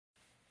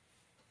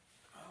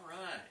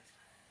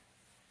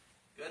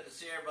to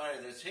see everybody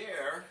that's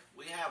here.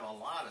 We have a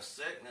lot of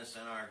sickness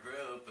in our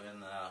group,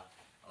 and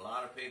a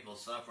lot of people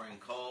suffering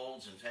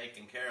colds and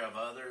taking care of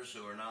others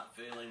who are not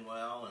feeling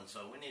well, and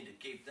so we need to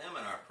keep them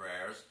in our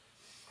prayers.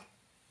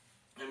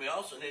 And we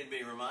also need to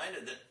be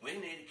reminded that we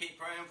need to keep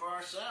praying for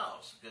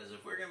ourselves, because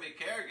if we're going to be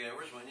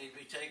caregivers, we need to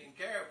be taking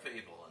care of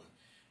people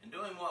and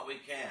doing what we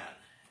can.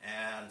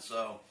 And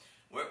so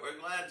we're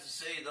glad to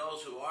see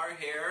those who are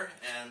here,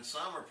 and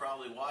some are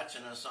probably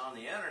watching us on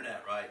the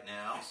internet right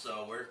now,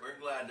 so we're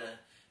glad to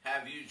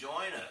have you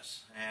join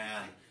us.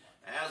 And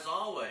as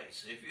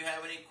always, if you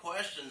have any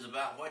questions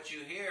about what you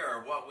hear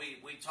or what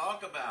we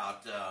talk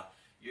about,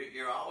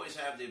 you always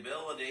have the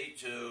ability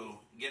to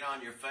get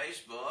on your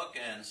Facebook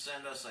and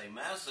send us a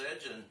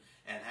message and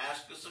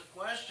ask us a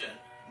question.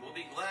 We'll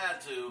be glad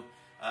to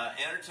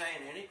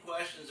entertain any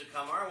questions that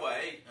come our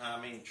way. I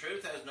mean,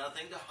 truth has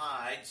nothing to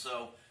hide,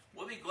 so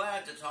we'll be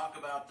glad to talk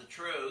about the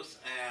truth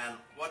and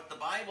what the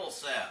Bible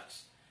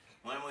says.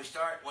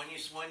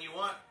 When you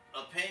want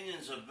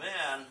opinions of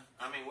men,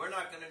 I mean, we're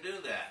not going to do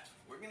that.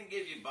 We're going to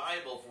give you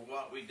Bible for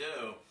what we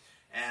do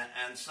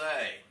and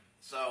say.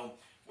 So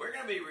we're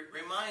going to be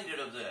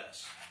reminded of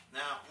this.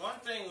 Now, one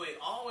thing we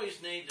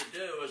always need to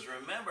do is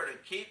remember to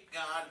keep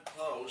God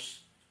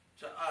close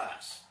to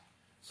us.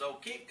 So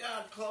keep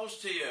God close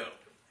to you.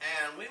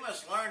 And we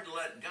must learn to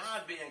let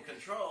God be in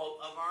control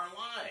of our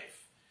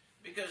life.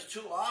 Because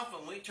too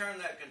often we turn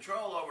that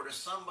control over to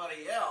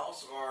somebody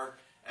else, or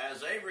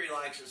as Avery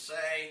likes to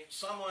say,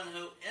 someone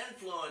who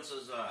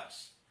influences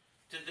us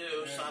to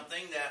do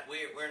something that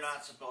we're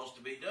not supposed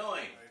to be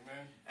doing.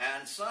 Amen.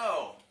 And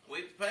so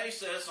we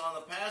base this on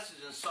the passage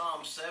in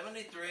Psalm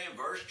 73 and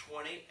verse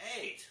 28.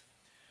 It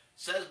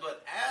says,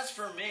 "But as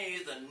for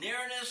me, the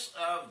nearness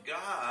of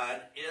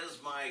God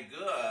is my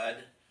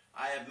good.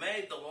 I have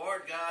made the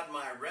Lord God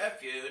my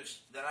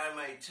refuge, that I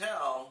may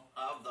tell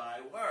of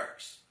thy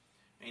works."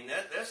 I mean,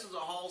 this is a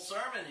whole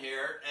sermon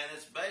here, and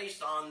it's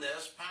based on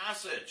this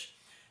passage.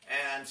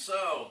 And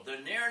so, the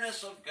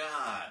nearness of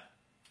God.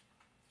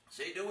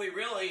 See, do we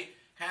really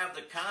have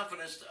the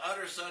confidence to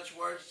utter such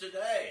words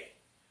today?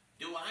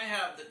 Do I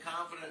have the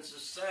confidence to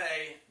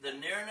say, the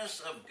nearness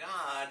of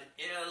God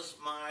is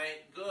my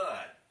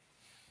good?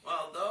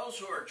 Well, those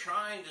who are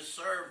trying to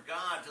serve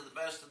God to the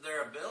best of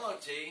their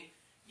ability,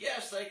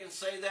 yes, they can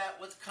say that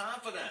with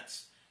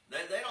confidence.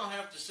 They don't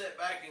have to sit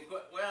back and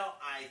go, well,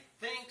 I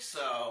think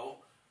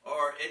so,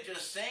 or it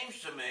just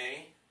seems to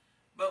me.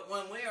 But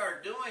when we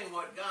are doing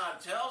what God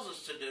tells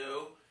us to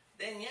do,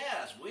 then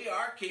yes, we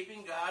are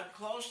keeping God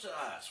close to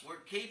us.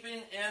 We're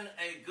keeping in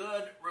a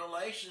good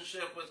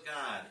relationship with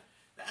God.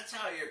 That's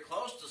how you're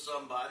close to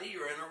somebody.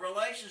 You're in a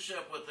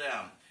relationship with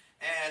them.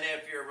 And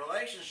if your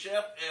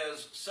relationship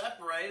is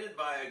separated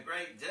by a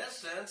great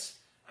distance,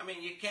 I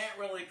mean, you can't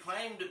really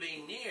claim to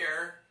be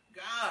near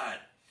God.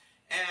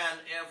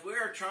 And if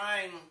we're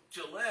trying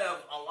to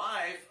live a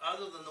life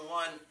other than the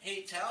one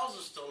He tells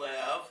us to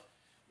live,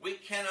 we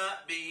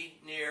cannot be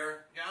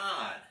near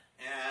God.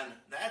 And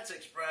that's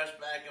expressed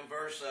back in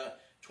verse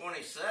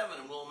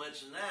 27, and we'll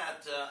mention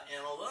that in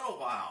a little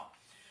while.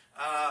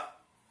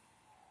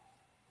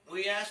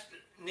 We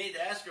need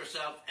to ask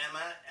ourselves,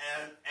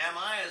 am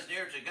I as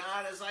near to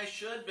God as I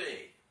should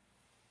be?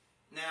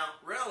 Now,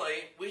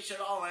 really, we should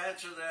all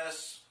answer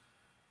this,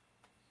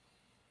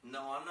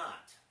 no, I'm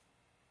not.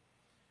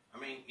 I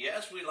mean,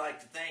 yes, we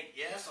like to think,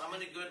 yes, I'm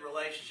in a good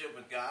relationship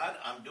with God.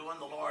 I'm doing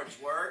the Lord's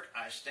work.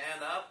 I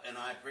stand up and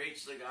I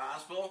preach the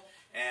gospel,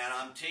 and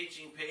I'm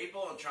teaching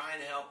people and trying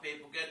to help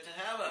people get to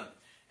heaven.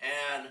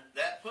 And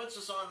that puts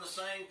us on the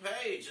same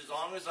page as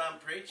long as I'm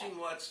preaching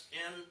what's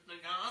in the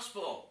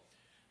gospel.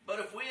 But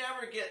if we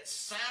ever get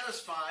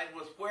satisfied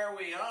with where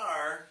we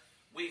are,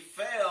 we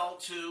fail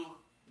to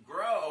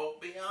grow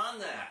beyond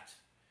that.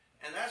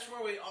 And that's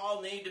where we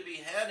all need to be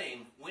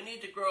heading. We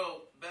need to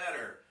grow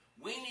better.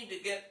 We need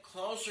to get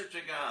closer to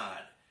God.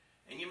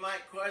 And you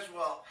might question,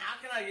 well,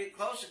 how can I get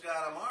close to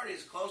God? I'm already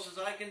as close as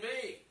I can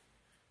be.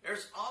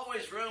 There's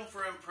always room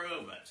for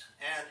improvement.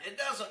 And it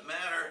doesn't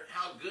matter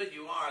how good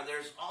you are.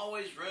 There's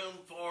always room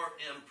for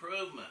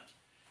improvement.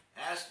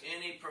 Ask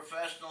any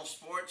professional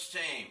sports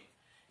team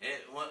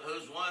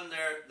who's won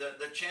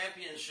the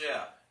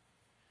championship.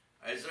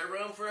 Is there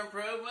room for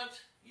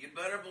improvement? You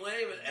better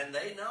believe it. And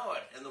they know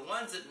it. And the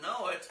ones that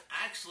know it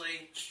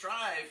actually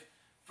strive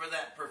for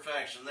that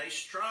perfection. They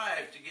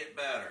strive to get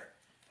better.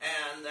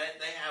 And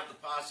they have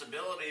the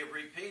possibility of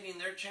repeating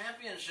their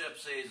championship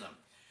season.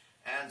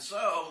 And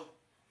so,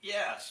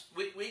 yes,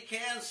 we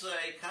can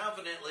say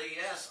confidently,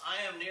 yes,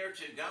 I am near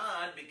to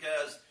God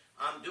because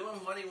I'm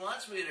doing what He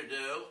wants me to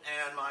do,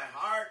 and my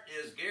heart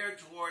is geared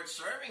towards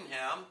serving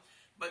Him,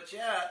 but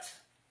yet,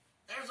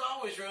 there's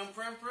always room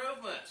for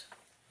improvement.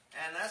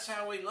 And that's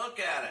how we look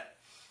at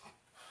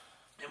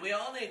it. And we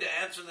all need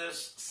to answer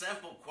this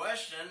simple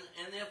question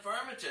in the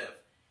affirmative.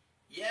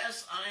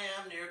 Yes, I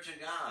am near to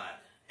God.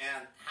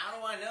 And how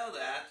do I know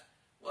that?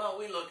 Well,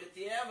 we look at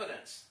the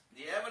evidence.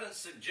 The evidence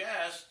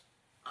suggests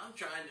I'm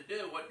trying to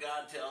do what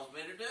God tells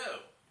me to do.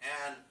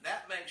 And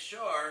that makes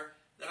sure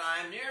that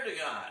I am near to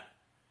God.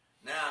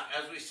 Now,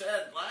 as we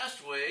said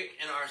last week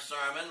in our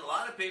sermon, a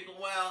lot of people,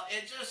 well,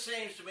 it just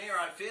seems to me, or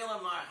I feel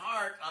in my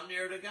heart, I'm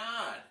near to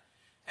God.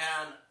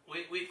 And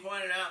we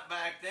pointed out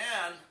back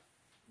then,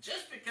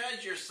 just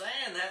because you're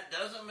saying that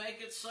doesn't make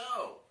it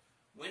so.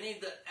 We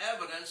need the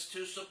evidence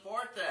to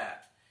support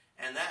that.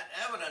 And that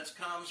evidence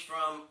comes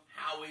from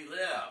how we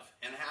live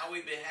and how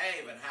we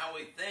behave and how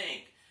we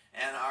think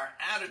and our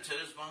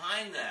attitudes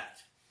behind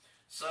that.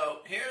 So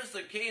here's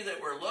the key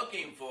that we're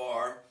looking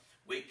for.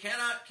 We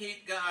cannot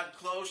keep God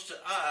close to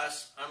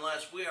us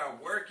unless we are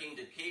working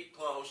to keep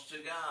close to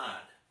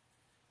God.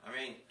 I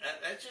mean,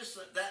 that's just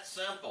that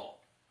simple.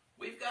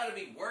 We've got to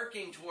be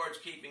working towards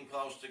keeping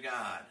close to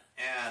God.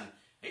 And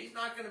He's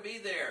not going to be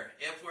there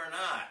if we're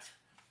not.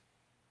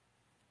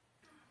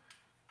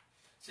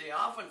 See,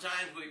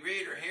 oftentimes we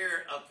read or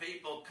hear of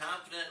people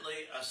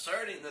confidently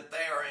asserting that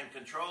they are in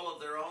control of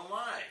their own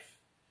life.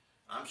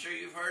 I'm sure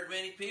you've heard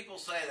many people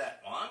say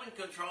that. Well, I'm in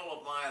control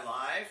of my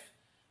life,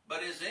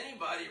 but is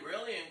anybody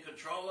really in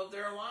control of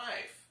their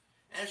life?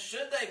 And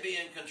should they be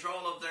in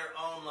control of their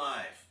own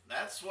life?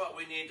 That's what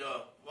we need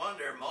to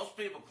wonder. Most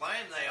people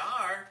claim they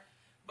are,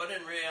 but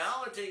in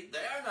reality,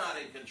 they're not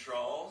in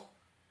control.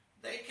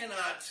 They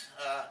cannot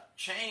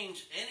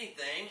change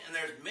anything, and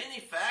there's many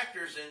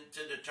factors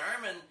to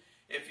determine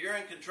if you're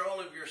in control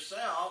of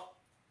yourself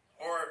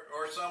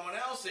or someone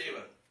else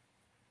even.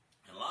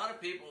 And a lot of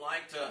people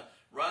like to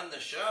run the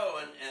show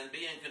and be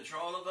in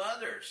control of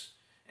others.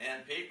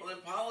 And people in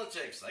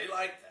politics, they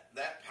like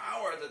that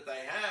power that they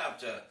have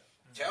to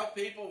tell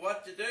people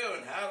what to do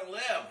and how to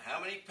live, how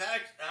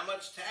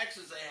much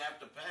taxes they have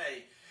to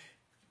pay,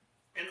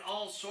 and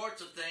all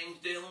sorts of things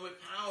dealing with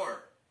power.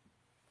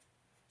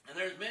 And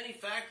there's many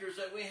factors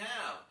that we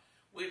have.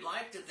 We'd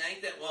like to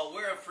think that, well,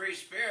 we're a free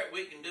spirit,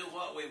 we can do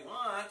what we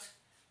want,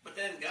 but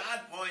then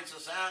God points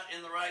us out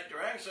in the right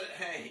direction.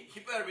 Hey,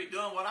 you better be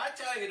doing what I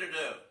tell you to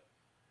do.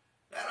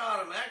 That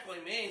automatically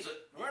means that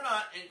we're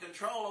not in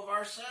control of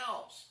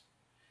ourselves.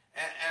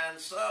 And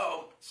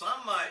so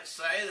some might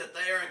say that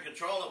they are in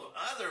control of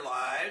other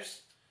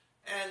lives,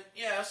 and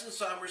yes, in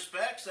some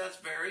respects, that's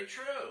very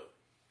true.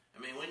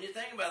 I mean, when you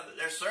think about it,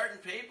 there's certain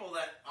people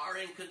that are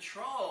in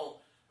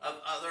control of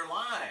other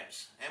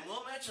lives, and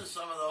we'll mention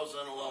some of those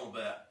in a little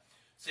bit.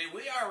 See,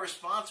 we are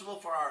responsible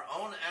for our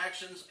own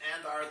actions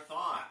and our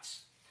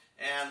thoughts,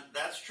 and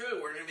that's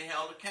true. We're going to be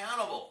held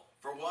accountable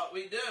for what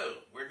we do.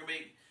 We're going to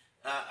be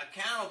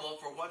accountable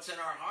for what's in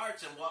our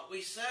hearts and what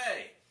we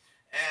say.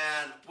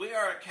 And we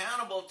are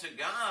accountable to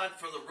God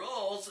for the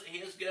rules that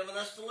He has given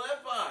us to live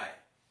by.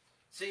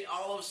 See,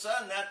 all of a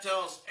sudden that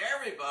tells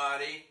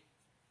everybody,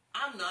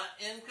 I'm not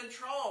in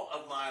control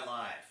of my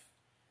life.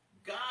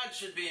 God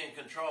should be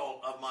in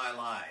control of my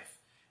life.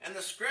 And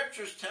the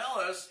scriptures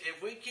tell us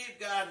if we keep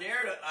God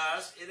near to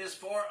us, it is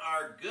for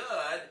our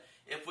good.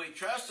 If we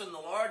trust in the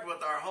Lord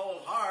with our whole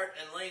heart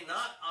and lean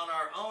not on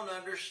our own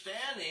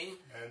understanding,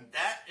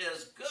 that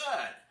is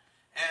good.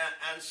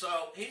 And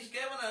so He's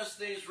given us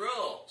these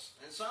rules.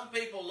 And some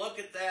people look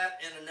at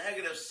that in a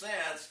negative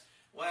sense.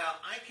 Well,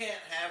 I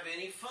can't have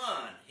any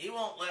fun. He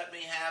won't let me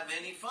have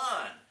any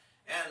fun.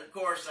 And of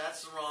course,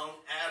 that's the wrong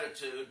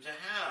attitude to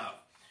have.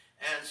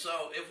 And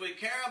so if we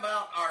care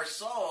about our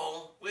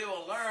soul, we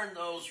will learn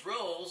those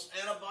rules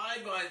and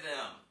abide by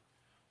them.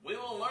 We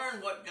will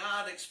learn what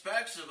God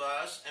expects of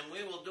us, and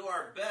we will do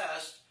our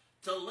best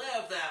to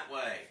live that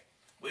way.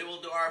 We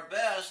will do our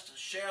best to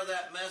share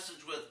that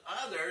message with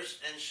others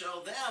and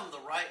show them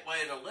the right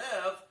way to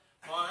live.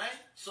 Why?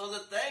 So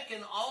that they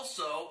can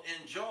also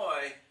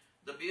enjoy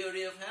the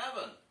beauty of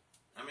heaven.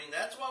 I mean,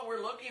 that's what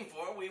we're looking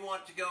for. We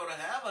want to go to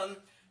heaven,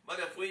 but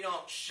if we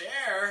don't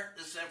share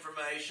this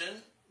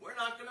information, we're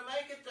not going to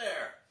make it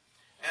there.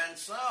 And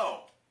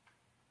so,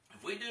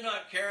 if we do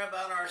not care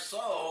about our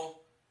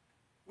soul,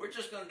 we're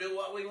just going to do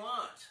what we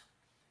want.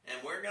 And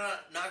we're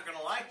not going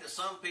to like that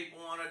some people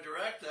want to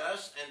direct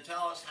us and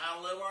tell us how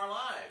to live our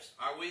lives.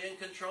 Are we in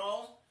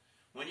control?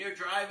 When you're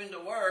driving to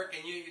work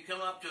and you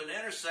come up to an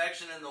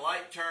intersection and the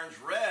light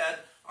turns red,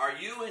 are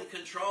you in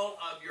control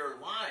of your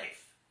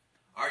life?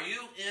 Are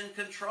you in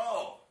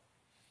control?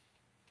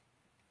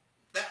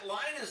 That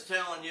light is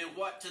telling you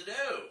what to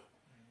do.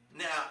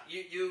 Now,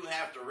 you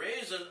have to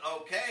reason,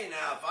 okay,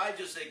 now if I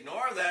just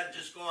ignore that,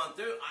 just go on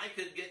through, I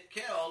could get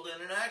killed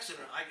in an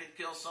accident. I could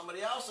kill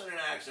somebody else in an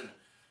accident.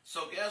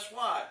 So guess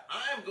what?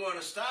 I'm going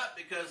to stop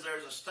because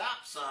there's a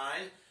stop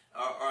sign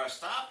or a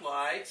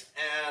stoplight,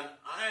 and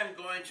I'm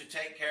going to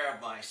take care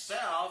of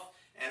myself,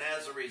 and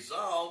as a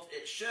result,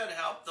 it should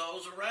help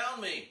those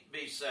around me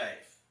be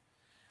safe.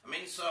 I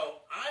mean, so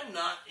I'm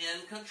not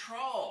in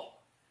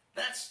control.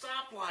 That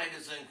stoplight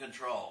is in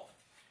control.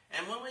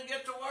 And when we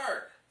get to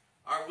work,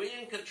 are we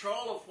in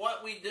control of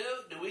what we do?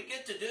 Do we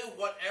get to do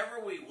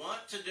whatever we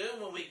want to do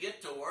when we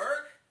get to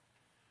work?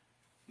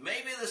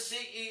 Maybe the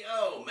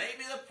CEO,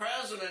 maybe the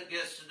president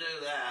gets to do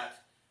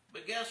that.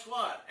 But guess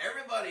what?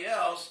 Everybody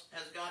else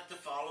has got to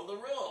follow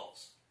the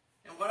rules.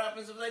 And what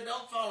happens if they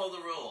don't follow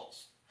the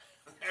rules?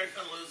 They're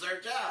going to lose their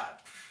job.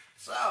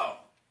 So,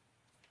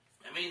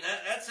 I mean,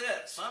 that's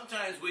it.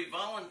 Sometimes we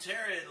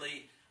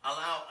voluntarily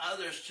allow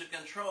others to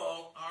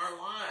control our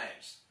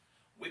lives.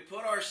 We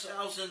put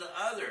ourselves into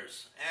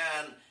others,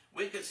 and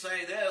we could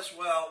say this,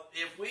 well,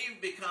 if we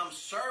become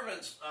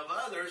servants of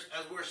others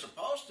as we're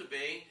supposed to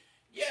be,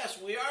 yes,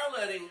 we are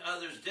letting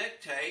others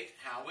dictate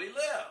how we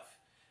live.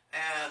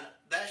 And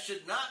that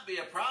should not be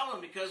a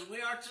problem because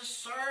we are to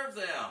serve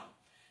them.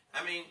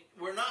 I mean,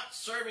 we're not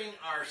serving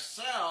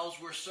ourselves,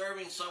 we're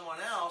serving someone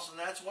else, and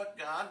that's what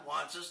God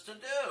wants us to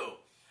do.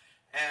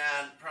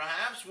 And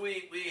perhaps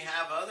we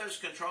have others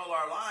control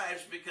our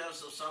lives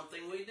because of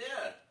something we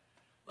did.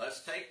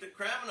 Let's take the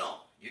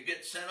criminal. You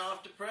get sent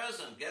off to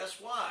prison. Guess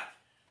what?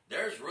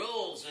 There's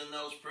rules in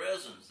those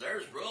prisons.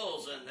 There's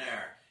rules in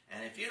there.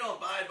 And if you don't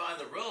abide by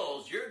the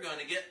rules, you're going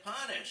to get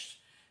punished.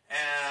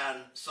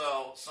 And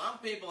so some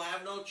people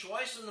have no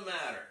choice in the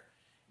matter.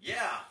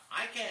 Yeah,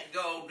 I can't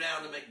go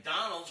down to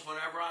McDonald's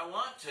whenever I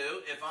want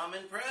to if I'm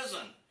in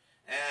prison.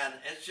 And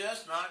it's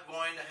just not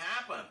going to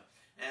happen.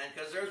 And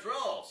because there's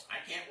rules. I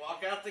can't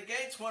walk out the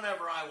gates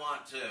whenever I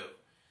want to.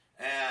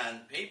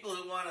 And people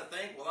who want to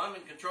think, well, I'm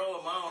in control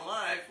of my own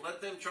life,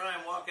 let them try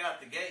and walk out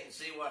the gate and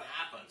see what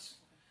happens.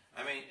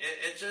 I mean,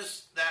 it's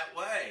just that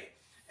way.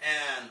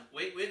 And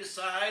we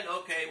decide,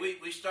 okay,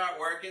 we start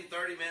working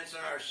 30 minutes in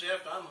our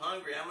shift. I'm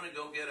hungry. I'm going to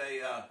go get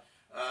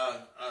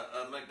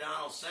a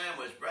McDonald's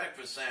sandwich,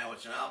 breakfast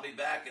sandwich, and I'll be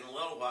back in a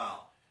little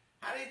while.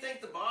 How do you think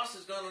the boss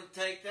is going to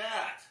take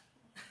that?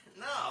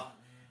 No,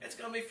 it's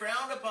going to be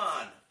frowned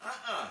upon.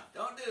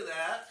 Don't do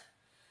that.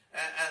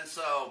 And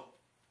so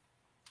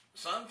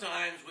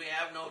sometimes we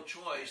have no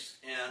choice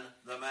in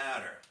the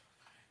matter.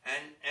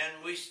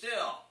 And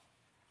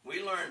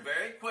we learn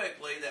very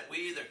quickly that we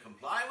either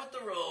comply with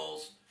the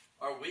rules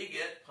or we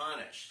get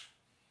punished.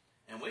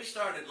 And we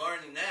started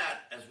learning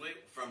that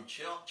from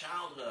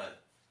childhood.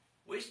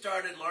 We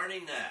started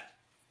learning that.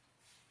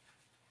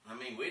 I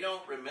mean, we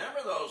don't remember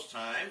those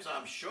times,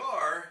 I'm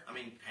sure. I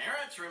mean,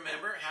 parents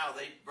remember how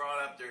they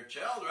brought up their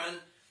children.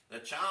 The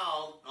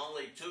child,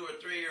 only 2 or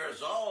 3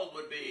 years old,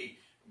 would be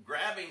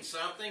grabbing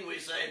something. We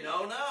say,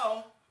 no,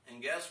 no.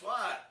 And guess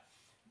what?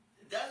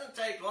 It doesn't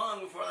take long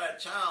before that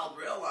child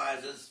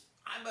realizes,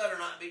 I better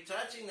not be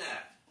touching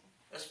that,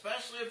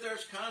 especially if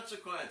there's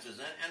consequences.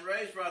 And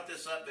Ray's brought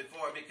this up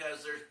before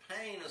because there's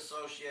pain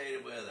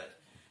associated with it.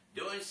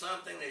 Doing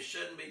something they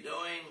shouldn't be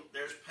doing,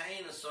 there's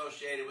pain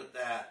associated with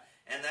that.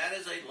 And that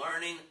is a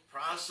learning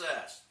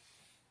process.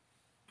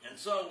 And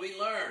so we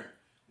learn.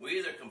 We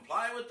either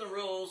comply with the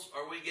rules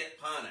or we get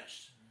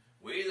punished.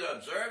 We either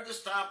observe the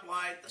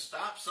stoplight, the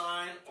stop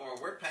sign, or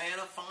we're paying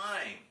a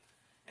fine.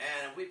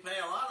 And we pay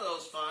a lot of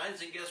those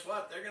fines, and guess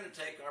what? They're going to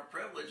take our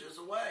privileges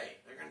away.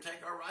 They're going to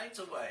take our rights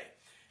away.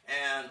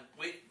 And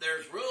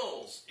there's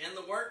rules in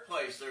the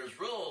workplace. There's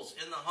rules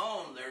in the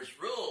home. There's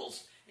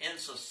rules in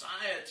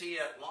society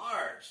at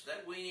large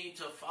that we need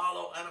to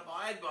follow and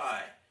abide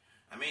by.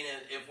 I mean,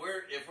 if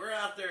we're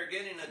out there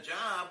getting a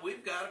job,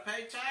 we've got to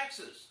pay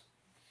taxes.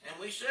 And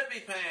we should be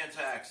paying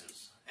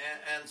taxes.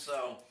 And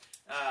so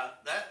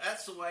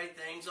that's the way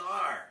things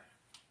are.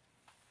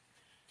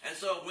 And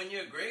so when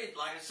you agreed,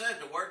 like I said,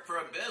 to work for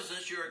a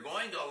business, you're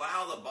going to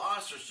allow the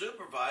boss or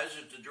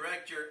supervisor to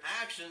direct your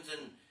actions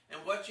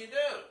and what you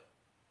do.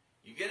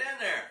 You get in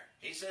there.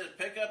 He says,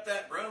 pick up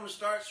that broom and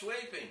start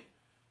sweeping.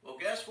 Well,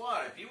 guess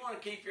what? If you want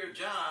to keep your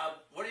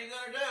job, what are you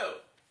going to do?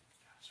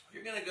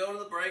 You're going to go to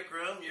the break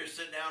room, you're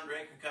sit down and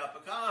drink a cup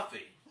of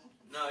coffee.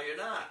 No, you're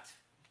not.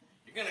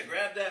 You're going to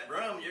grab that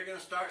broom, you're going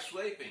to start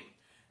sweeping.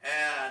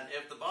 And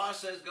if the boss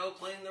says go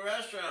clean the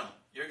restroom,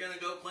 you're going to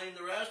go clean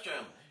the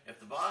restroom. If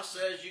the boss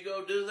says you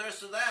go do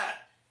this or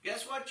that,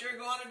 guess what you're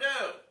going to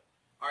do?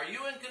 Are you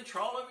in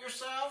control of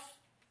yourself?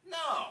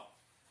 No.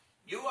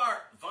 You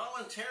are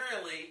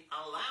voluntarily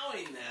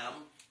allowing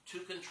them to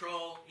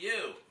control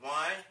you.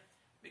 Why?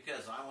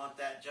 Because I want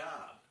that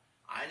job.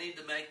 I need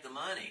to make the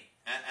money.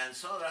 And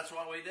so that's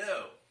what we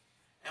do.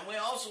 And we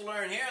also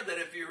learn here that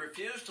if you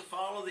refuse to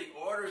follow the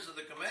orders of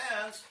the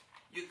commands,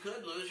 you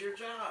could lose your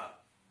job.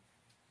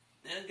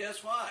 Then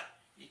guess what?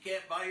 You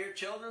can't buy your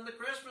children the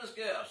Christmas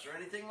gifts or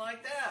anything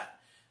like that.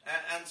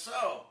 And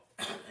so,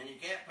 and you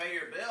can't pay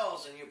your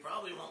bills, and you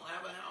probably won't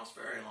have a house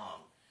very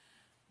long.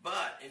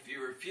 But if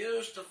you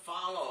refuse to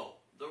follow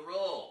the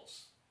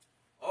rules,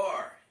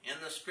 or in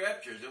the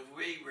scriptures, if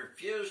we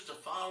refuse to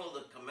follow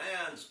the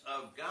commands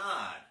of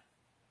God,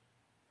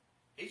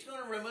 He's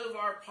going to remove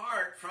our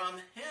part from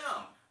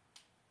Him.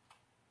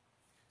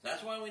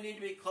 That's why we need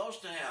to be close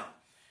to Him.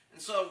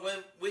 And so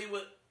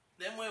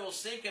then we will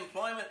seek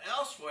employment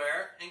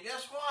elsewhere, and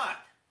guess what?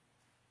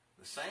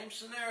 The same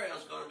scenario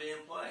is going to be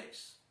in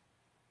place.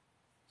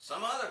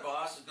 Some other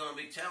boss is going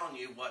to be telling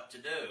you what to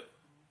do.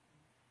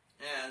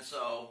 And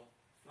so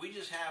we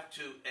just have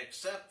to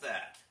accept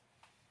that.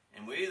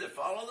 And we either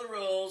follow the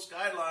rules,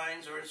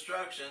 guidelines, or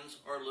instructions,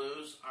 or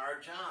lose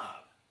our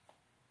job.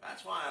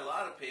 That's why a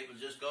lot of people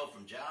just go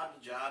from job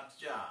to job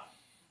to job.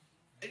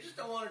 They just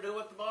don't want to do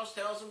what the boss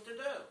tells them to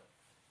do.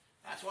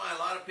 That's why a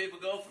lot of people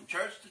go from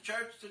church to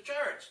church to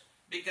church,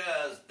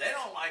 because they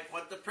don't like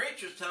what the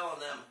preacher's telling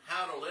them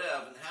how to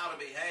live and how to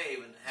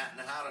behave and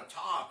how to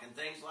talk and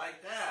things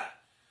like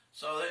that.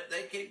 So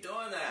they keep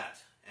doing that.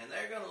 And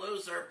they're going to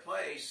lose their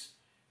place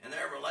in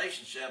their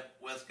relationship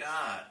with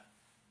God.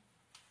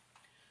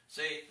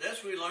 See,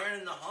 this we learn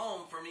in the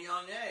home from a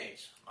young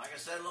age. Like I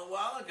said a little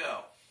while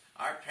ago,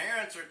 our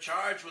parents are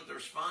charged with the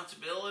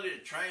responsibility to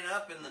train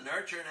up in the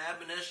nurture and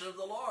admonition of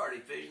the Lord,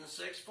 Ephesians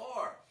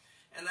 6:4.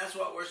 And that's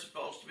what we're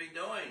supposed to be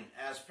doing.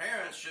 As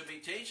parents, should be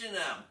teaching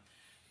them.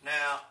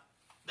 Now,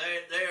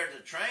 they are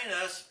to train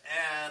us,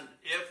 and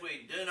if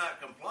we do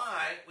not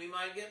comply, we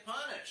might get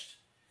punished.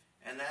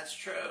 And that's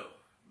true.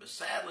 But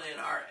sadly, in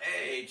our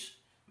age,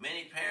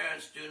 many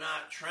parents do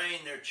not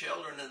train their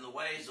children in the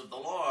ways of the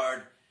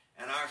Lord,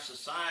 and our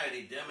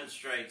society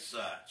demonstrates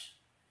such.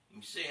 You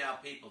can see how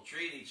people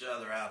treat each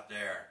other out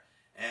there.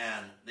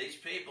 And these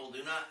people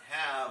do not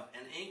have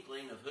an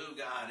inkling of who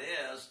God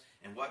is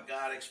and what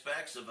God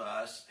expects of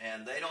us,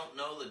 and they don't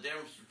know the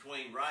difference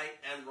between right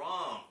and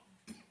wrong.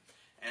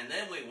 And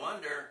then we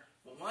wonder,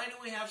 well, why do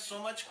we have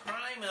so much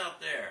crime out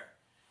there?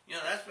 You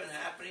know, that's been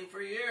happening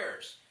for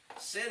years.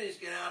 Cities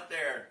get out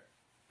there,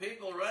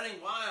 people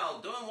running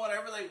wild, doing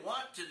whatever they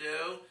want to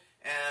do,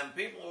 and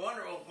people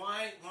wonder, well,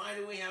 why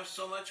do we have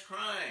so much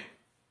crime?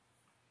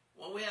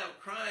 Well, we have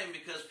crime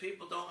because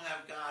people don't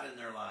have God in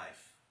their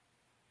life.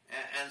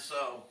 And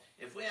so,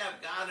 if we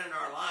have God in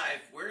our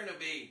life, we're going to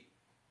be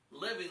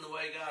living the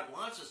way God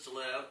wants us to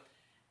live,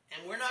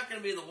 and we're not going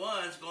to be the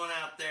ones going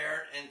out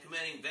there and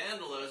committing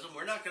vandalism.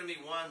 We're not going to be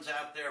ones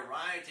out there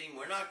rioting.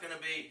 We're not going to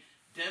be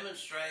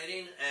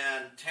demonstrating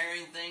and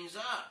tearing things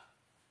up.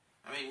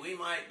 I mean, we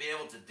might be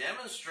able to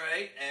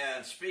demonstrate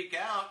and speak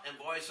out and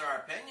voice our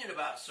opinion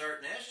about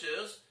certain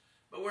issues,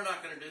 but we're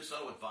not going to do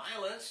so with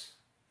violence.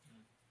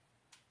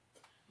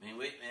 I mean,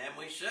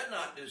 we should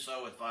not do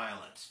so with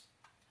violence.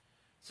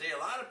 See, a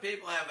lot of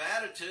people have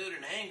attitude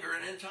and anger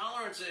and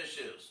intolerance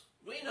issues.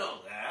 We know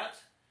that.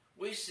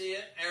 We see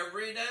it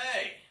every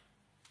day.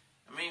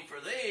 I mean, for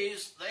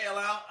these, they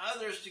allow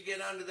others to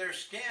get under their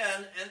skin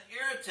and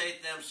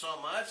irritate them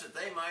so much that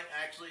they might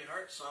actually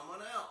hurt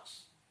someone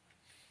else.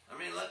 I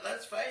mean,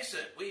 let's face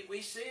it,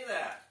 we see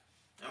that.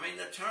 I mean,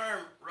 the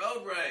term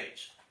road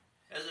rage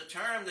is a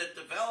term that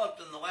developed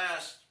in the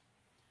last,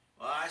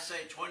 well, I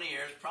say 20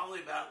 years,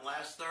 probably about the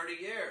last 30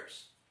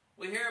 years.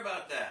 We hear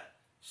about that.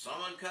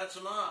 Someone cuts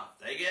them off.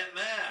 They get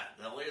mad.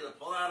 They'll either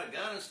pull out a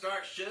gun and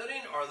start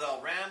shooting, or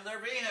they'll ram their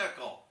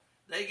vehicle.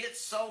 They get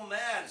so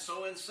mad,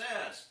 so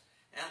incensed.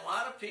 And a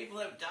lot of people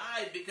have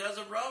died because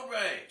of road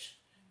rage,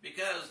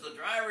 because the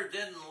driver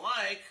didn't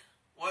like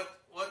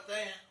what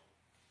they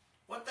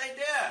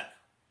did.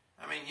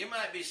 I mean, you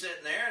might be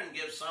sitting there and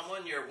give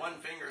someone your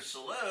one-finger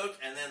salute,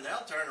 and then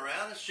they'll turn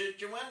around and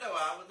shoot your window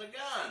out with a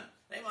gun.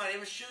 They might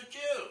even shoot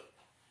you.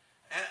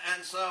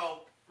 And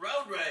so,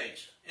 road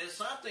rage is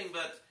something,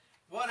 but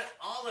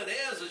all it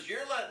is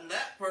you're letting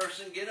that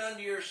person get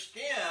under your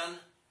skin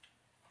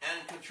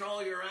and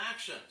control your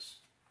actions.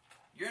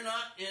 You're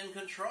not in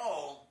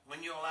control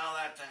when you allow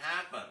that to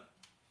happen.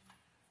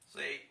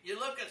 See, you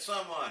look at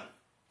someone.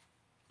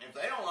 If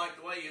they don't like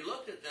the way you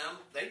looked at them,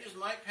 they just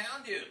might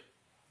pound you.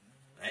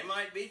 They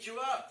might beat you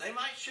up. They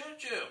might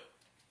shoot you.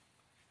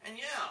 And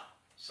yeah,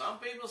 some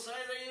people say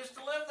they used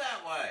to live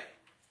that way.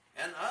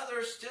 And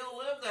others still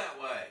live that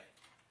way.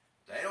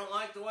 If they don't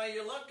like the way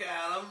you look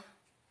at them,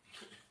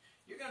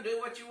 you're going to do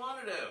what you want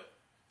to do.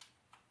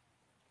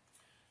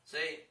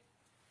 See,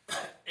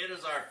 it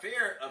is our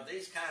fear of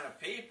these kind of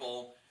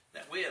people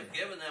that we have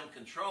given them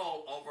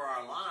control over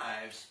our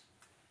lives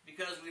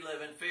because we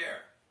live in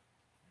fear.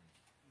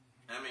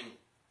 I mean,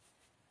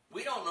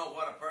 we don't know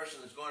what a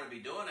person is going to be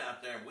doing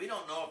out there. We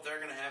don't know if they're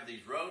going to have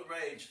these road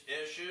rage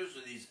issues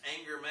or these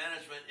anger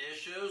management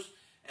issues,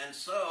 and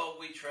so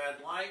we tread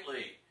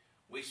lightly.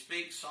 We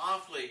speak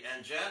softly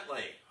and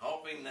gently,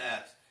 hoping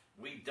that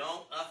we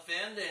don't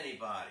offend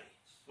anybody,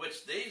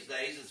 which these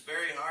days is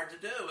very hard to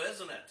do,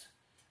 isn't it?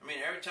 I mean,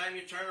 every time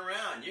you turn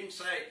around, you can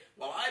say,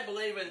 well, I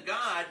believe in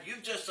God.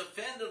 You've just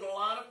offended a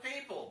lot of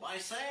people by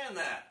saying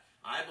that.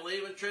 I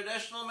believe in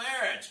traditional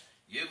marriage.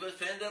 You've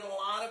offended a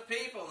lot of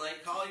people, and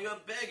they call you a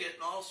bigot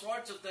and all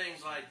sorts of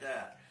things like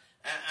that.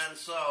 And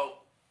so,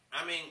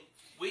 I mean,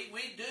 we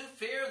do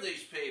fear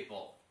these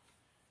people,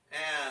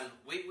 and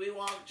we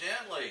walk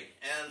gently,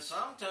 and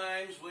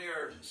sometimes we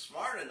are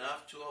smart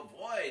enough to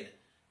avoid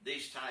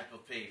these type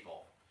of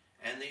people.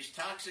 And these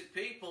toxic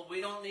people we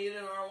don't need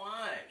in our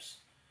lives.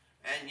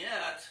 And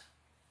yet,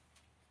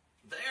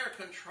 they are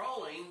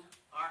controlling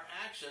our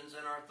actions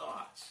and our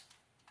thoughts.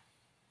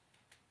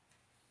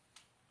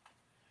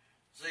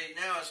 See,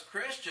 now as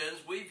Christians,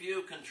 we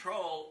view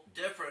control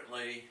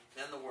differently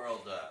than the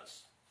world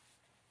does.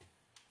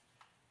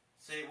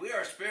 See, we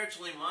are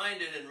spiritually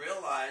minded and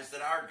realize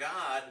that our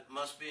God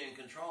must be in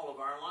control of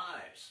our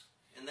lives.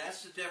 And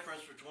that's the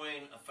difference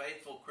between a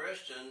faithful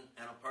Christian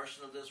and a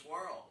person of this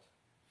world.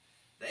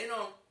 They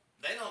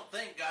don't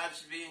think God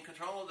should be in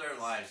control of their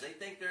lives. They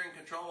think they're in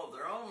control of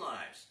their own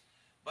lives.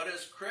 But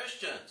as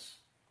Christians,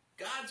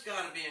 God's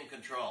got to be in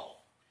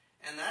control.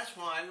 And that's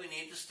why we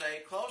need to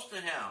stay close to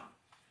Him.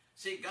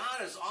 See, God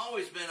has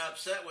always been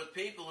upset with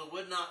people who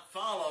would not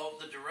follow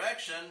the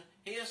direction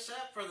He has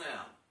set for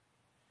them.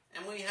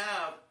 And we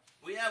have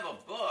we have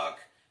a book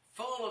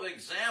full of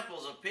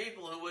examples of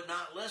people who would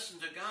not listen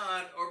to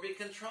God or be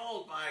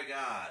controlled by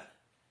God.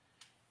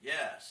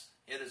 Yes,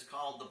 it is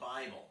called the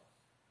Bible.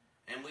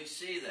 And we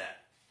see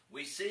that.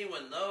 We see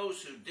when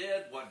those who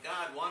did what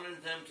God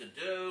wanted them to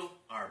do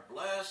are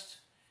blessed,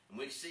 and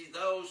we see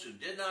those who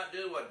did not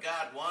do what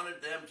God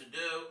wanted them to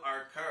do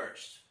are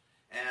cursed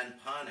and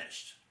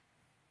punished.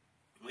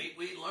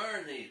 We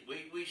learn these.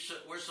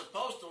 We're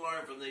supposed to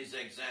learn from these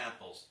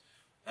examples.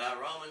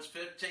 Romans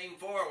 15:4,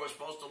 we're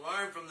supposed to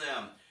learn from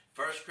them.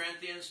 1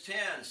 Corinthians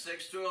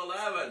 10:6 through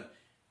 11.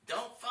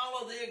 Don't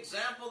follow the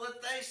example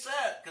that they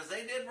set, because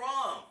they did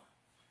wrong.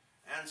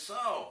 And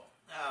so,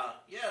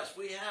 yes,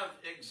 we have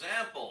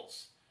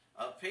examples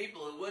of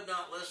people who would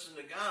not listen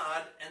to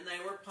God, and they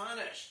were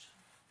punished.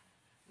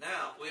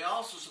 Now, we're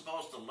also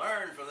supposed to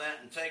learn from that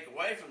and take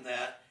away from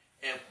that.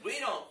 If we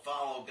don't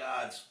follow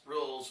God's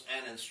rules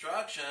and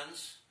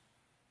instructions,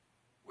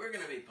 we're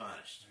going to be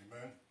punished.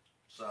 Amen.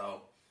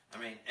 So, I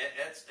mean,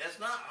 it's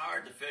not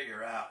hard to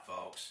figure out,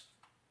 folks.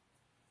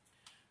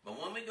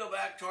 But when we go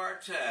back to our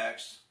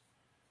text,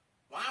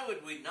 why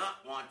would we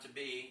not want to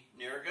be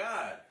near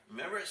God?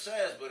 Remember it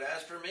says, but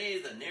as for me,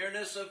 the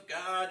nearness of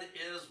God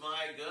is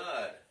my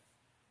good.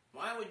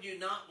 Why would you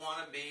not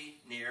want to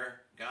be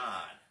near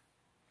God?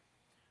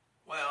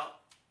 Well,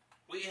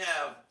 we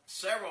have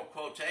several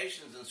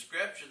quotations in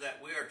Scripture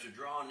that we are to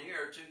draw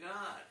near to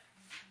God.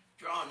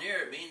 Draw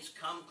near means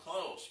come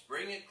close.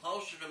 Bring it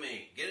closer to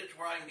me. Get it to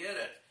where I can get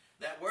it.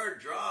 That word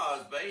draw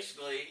is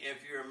basically,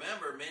 if you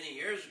remember many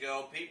years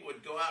ago, people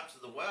would go out to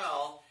the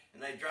well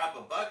and they'd drop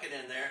a bucket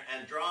in there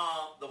and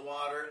draw the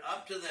water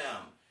up to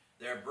them.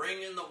 They're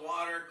bringing the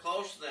water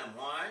close to them.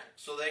 Why?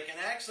 So they can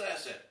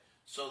access it.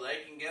 So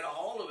they can get a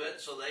hold of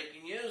it, so they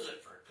can use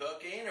it for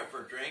cooking or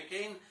for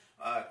drinking,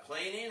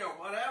 cleaning or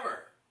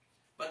whatever.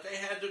 But they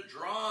had to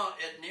draw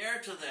it near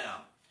to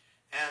them.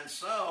 And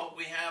so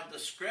we have the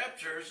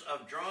scriptures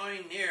of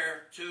drawing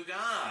near to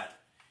God.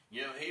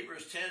 You know,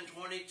 Hebrews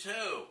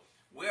 10:22.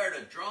 We are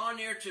to draw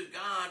near to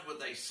God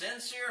with a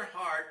sincere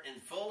heart in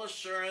full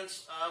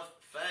assurance of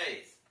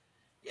faith.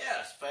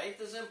 Yes, faith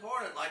is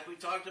important, like we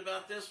talked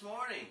about this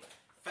morning.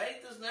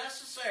 Faith is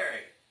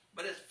necessary,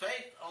 but it's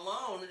faith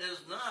alone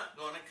is not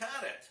going to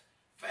cut it.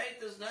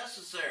 Faith is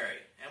necessary,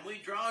 and we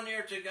draw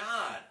near to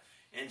God.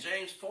 In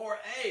James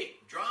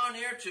 4:8, draw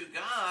near to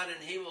God,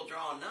 and he will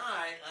draw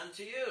nigh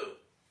unto you.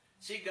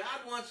 See,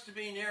 God wants to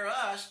be near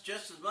us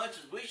just as much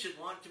as we should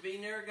want to be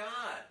near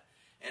God.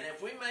 And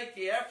if we make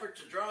the effort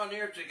to draw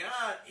near to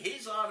God,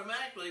 he's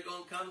automatically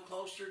going to come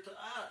closer to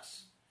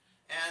us.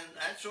 And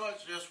that's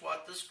just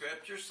what the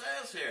Scripture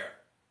says here.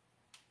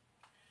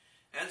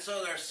 And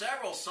so there are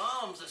several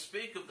Psalms that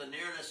speak of the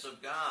nearness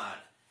of God,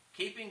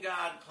 keeping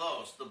God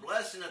close, the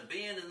blessing of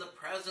being in the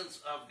presence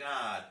of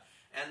God,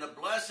 and the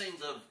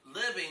blessings of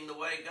living the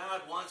way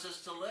God wants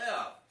us to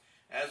live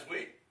as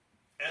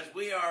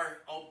we are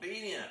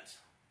obedient.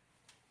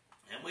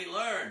 And we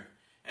learn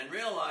and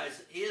realize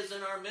that he is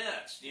in our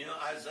midst. You know,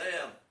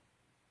 Isaiah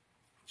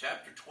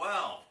chapter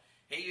 12,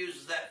 he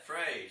uses that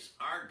phrase,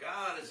 our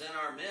God is in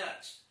our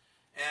midst.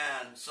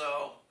 And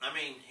so, I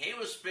mean, he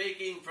was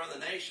speaking for the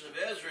nation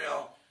of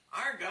Israel.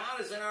 Our God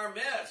is in our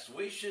midst.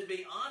 We should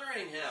be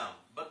honoring him.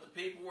 But the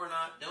people were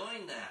not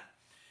doing that.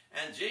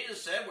 And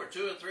Jesus said, where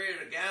two or three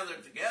are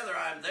gathered together,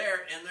 I'm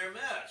there in their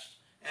midst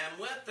and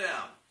with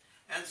them.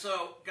 And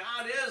so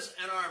God is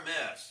in our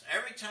midst.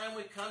 Every time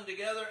we come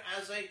together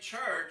as a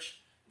church,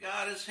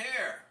 God is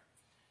here.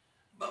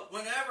 But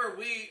whenever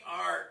we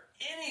are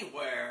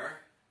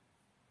anywhere,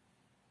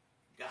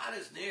 God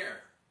is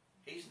near.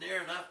 He's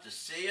near enough to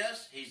see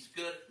us. He's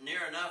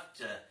near enough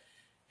to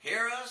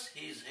hear us.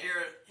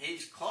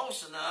 He's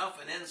close enough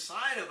and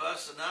inside of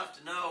us enough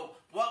to know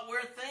what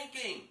we're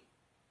thinking.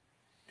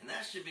 And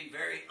that should be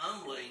very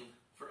humbling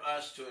for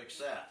us to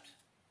accept.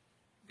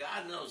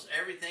 God knows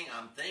everything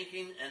I'm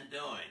thinking and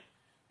doing.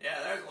 Yeah,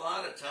 there's a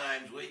lot of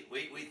times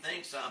we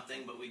think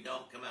something, but we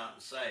don't come out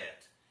and say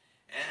it.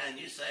 And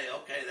you say,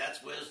 okay,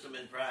 that's wisdom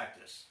in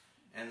practice.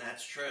 And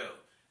that's true.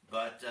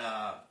 But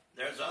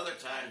there's other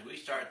times we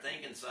start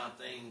thinking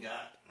something,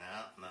 God,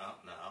 no.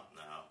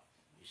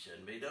 You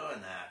shouldn't be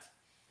doing that.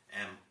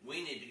 And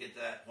we need to get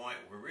to that point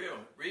where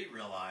we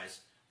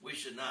realize we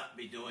should not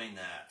be doing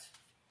that.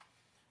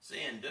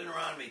 See, in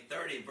Deuteronomy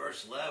 30,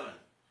 verse 11,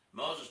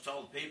 Moses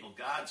told the people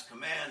God's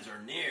commands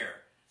are near.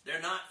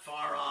 They're not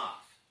far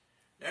off.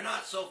 They're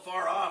not so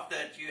far off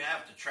that you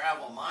have to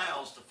travel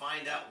miles to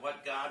find out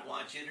what God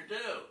wants you to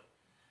do.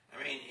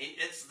 I mean,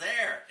 it's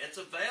there. It's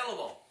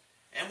available.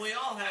 And we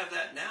all have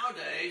that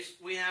nowadays.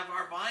 We have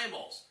our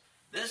Bibles.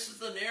 This is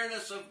the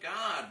nearness of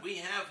God. We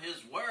have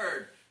his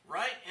word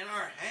right in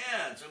our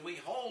hands, and we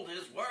hold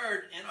his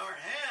word in our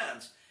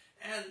hands.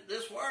 And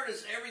this word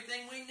is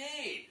everything we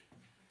need.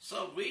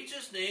 So we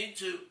just need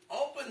to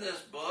open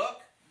this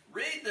book,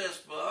 read this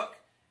book,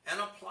 and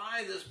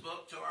apply this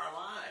book to our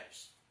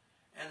lives.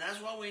 And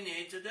that's what we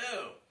need to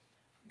do.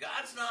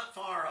 God's not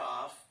far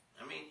off.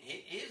 I mean,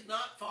 he's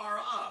not far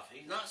off.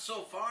 He's not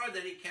so far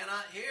that he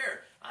cannot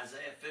hear.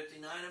 Isaiah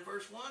 59 and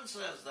verse 1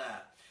 says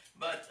that.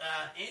 But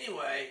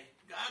anyway,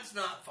 God's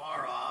not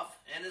far off,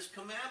 and his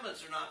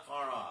commandments are not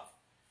far off.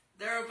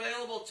 They're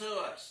available to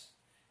us.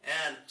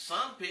 And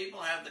some people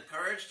have the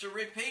courage to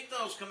repeat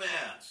those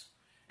commands.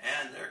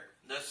 And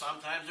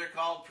sometimes they're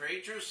called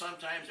preachers,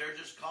 sometimes they're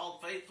just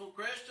called faithful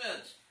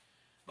Christians.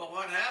 But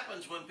what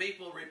happens when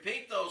people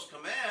repeat those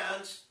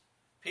commands?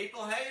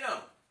 People hate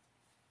them.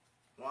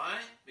 Why?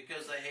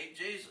 Because they hate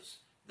Jesus.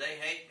 They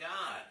hate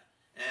God.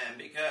 And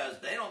because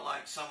they don't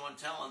like someone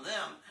telling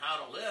them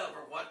how to live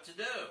or what to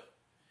do.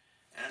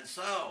 And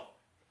so,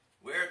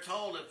 we're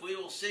told if we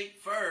will seek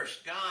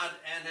first God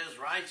and his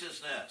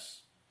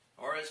righteousness,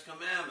 or his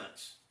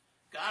commandments,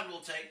 God will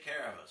take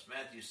care of us.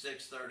 Matthew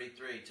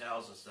 6:33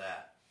 tells us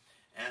that.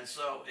 And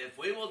so, if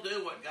we will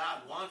do what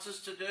God wants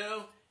us to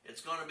do,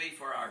 it's going to be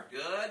for our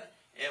good.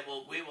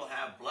 We will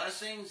have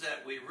blessings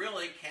that we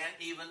really can't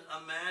even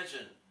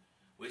imagine.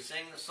 We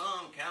sing the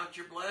song, Count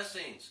Your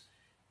Blessings.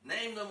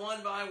 Name them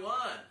one by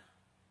one.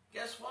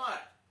 Guess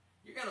what?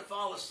 You're going to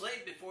fall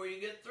asleep before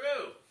you get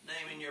through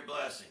naming your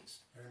blessings.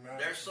 Amen.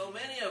 There's so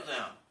many of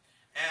them.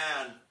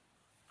 And,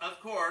 of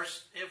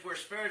course, if we're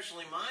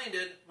spiritually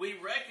minded, we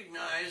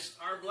recognize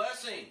our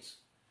blessings.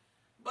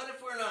 But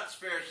if we're not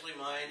spiritually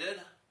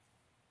minded,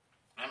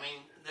 I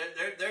mean,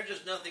 they're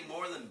just nothing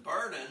more than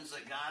burdens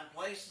that God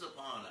places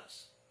upon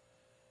us.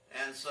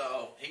 And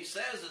so, he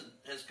says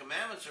his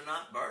commandments are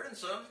not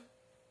burdensome.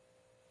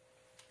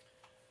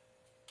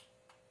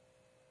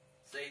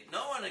 See,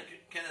 no one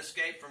can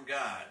escape from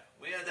God.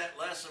 We had that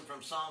lesson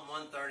from Psalm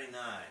 139.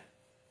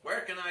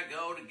 Where can I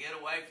go to get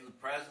away from the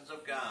presence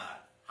of God?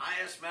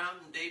 Highest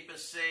mountain,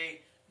 deepest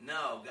sea?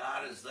 No,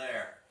 God is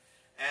there.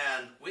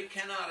 And we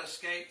cannot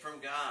escape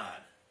from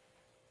God.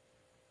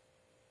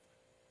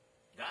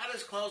 God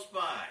is close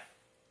by.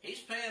 He's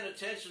paying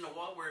attention to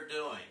what we're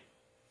doing.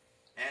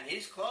 And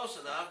he's close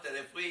enough that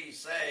if we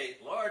say,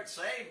 Lord,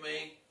 save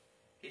me,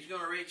 he's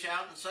going to reach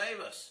out and save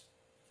us.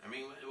 I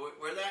mean,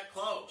 we're that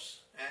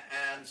close.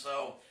 And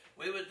so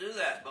we would do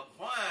that. But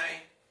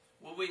why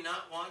would we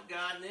not want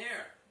God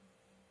near?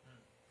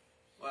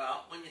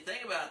 Well, when you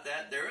think about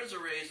that, there is a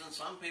reason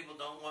some people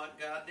don't want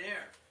God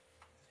near.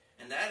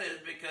 And that is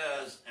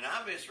because, an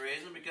obvious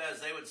reason,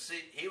 because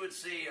he would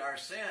see our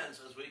sins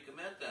as we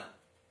commit them.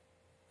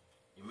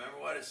 You remember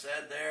what it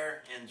said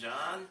there in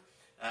John?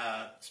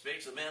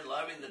 Speaks of men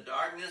loving the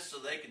darkness so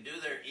they could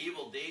do their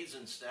evil deeds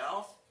in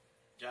stealth.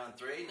 John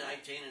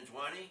 3:19 and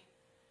 20.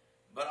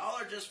 But all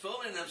are just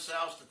fooling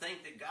themselves to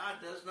think that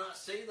God does not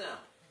see them.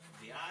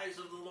 The eyes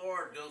of the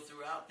Lord go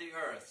throughout the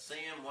earth,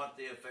 seeing what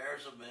the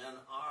affairs of men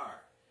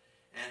are.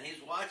 And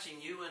he's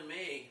watching you and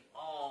me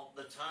all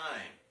the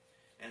time.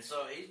 And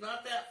so he's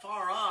not that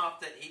far off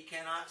that he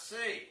cannot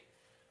see.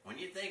 When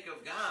you think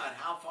of God,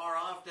 how far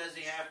off does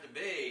he have to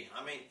be?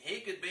 I mean,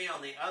 he could be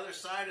on the other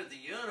side of the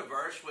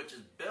universe, which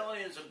is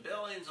billions and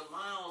billions of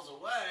miles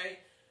away,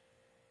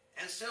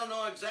 and still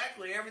know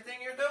exactly everything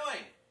you're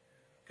doing.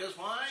 Because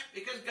why?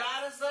 Because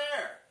God is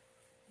there.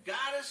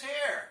 God is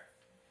here.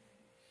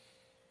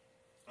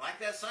 Like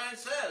that sign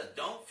says,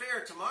 don't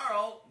fear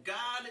tomorrow.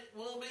 God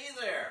will be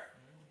there.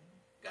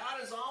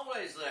 God is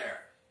always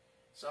there.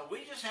 So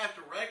we just have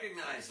to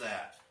recognize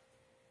that.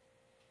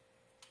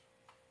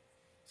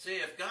 See,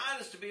 if God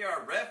is to be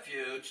our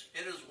refuge,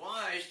 it is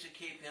wise to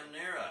keep him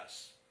near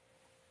us.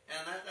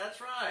 And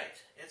that's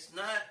right. It's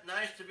not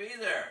nice to be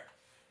there.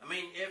 I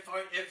mean,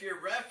 if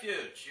your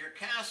refuge, your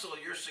castle,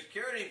 your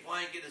security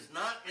blanket is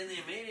not in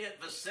the immediate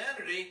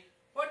vicinity,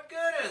 what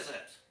good is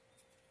it?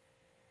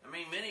 I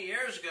mean, many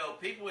years ago,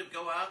 people would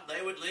go out,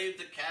 they would leave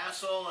the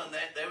castle, and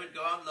they would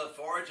go out in the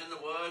forage in the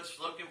woods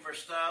looking for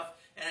stuff.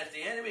 And if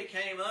the enemy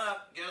came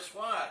up, guess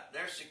what?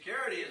 Their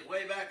security is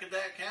way back at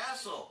that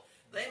castle.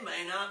 They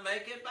may not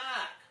make it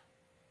back.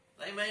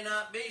 They may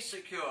not be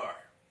secure.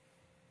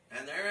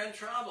 And they're in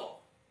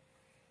trouble.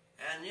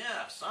 And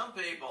yeah, some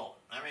people,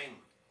 I mean,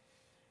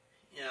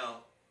 you know,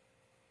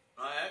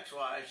 my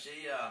ex-wife,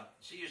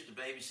 she used to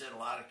babysit a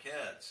lot of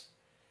kids.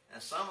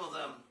 And some of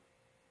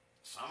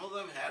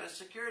them had a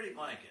security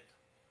blanket.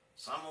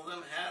 Some of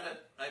them had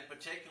a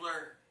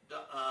particular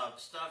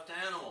stuffed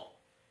animal.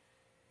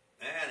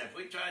 And if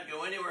we tried to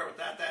go anywhere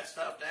without that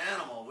stuffed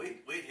animal,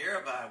 we'd hear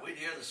about it. We'd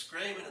hear the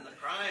screaming and the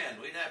crying.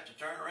 We'd have to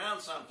turn around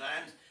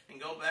sometimes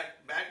and go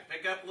back and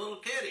pick up a little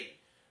kitty.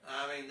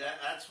 I mean,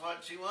 that's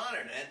what she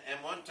wanted.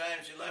 And one time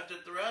she left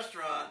at the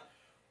restaurant.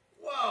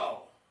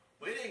 Whoa!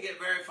 We didn't get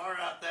very far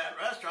out that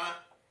restaurant.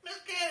 Miss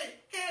Kitty,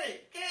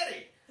 Kitty,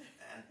 Kitty.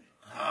 And,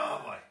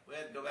 oh boy, we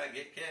had to go back and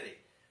get Kitty.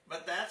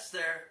 But that's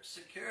their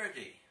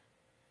security.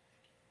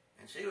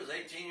 And she was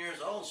 18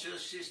 years old.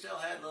 She still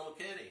had little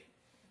Kitty.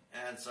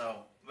 And so,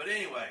 but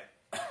anyway,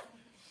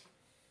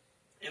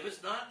 if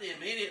it's not the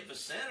immediate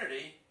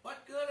vicinity,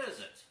 what good is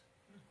it?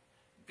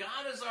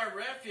 God is our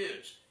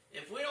refuge.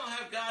 If we don't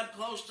have God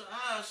close to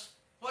us,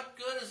 what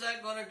good is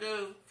that going to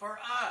do for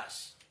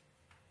us?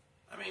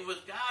 I mean,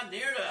 with God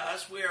near to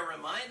us, we are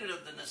reminded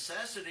of the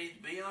necessity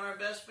to be on our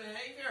best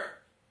behavior.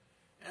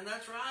 And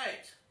that's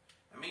right.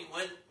 I mean,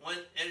 when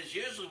it is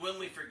usually when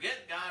we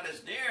forget God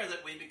is near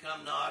that we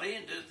become naughty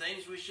and do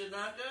things we should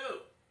not do.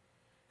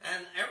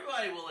 And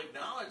everybody will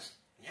acknowledge,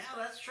 yeah,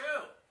 that's true.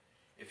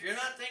 If you're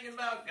not thinking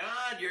about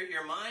God,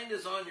 your mind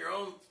is on your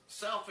own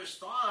selfish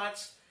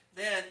thoughts,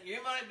 then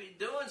you might be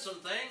doing some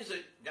things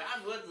that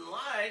God wouldn't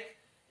like,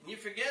 and you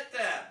forget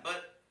that.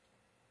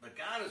 But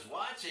God is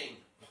watching.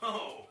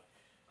 Whoa,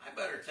 I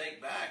better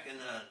take back and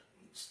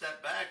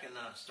step back and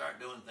start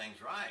doing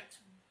things right.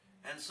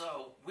 And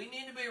so we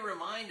need to be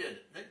reminded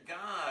that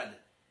God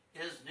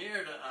is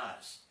near to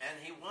us, and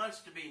He wants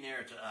to be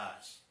near to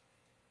us.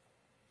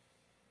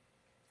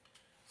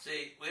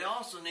 See, we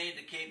also need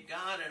to keep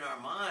God in our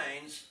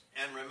minds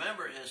and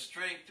remember His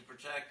strength to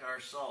protect our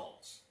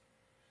souls.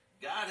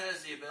 God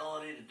has the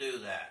ability to do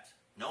that.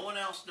 No one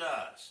else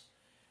does.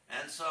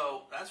 And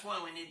so that's why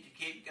we need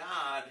to keep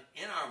God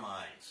in our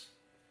minds.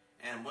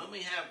 And when we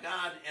have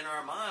God in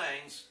our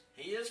minds,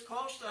 He is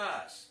close to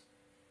us.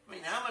 I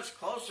mean, how much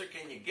closer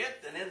can you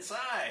get than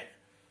inside?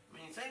 I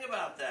mean, think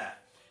about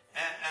that.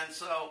 And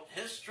so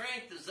His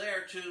strength is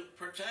there to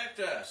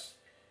protect us.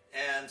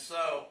 And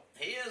so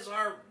He is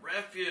our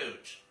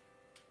refuge,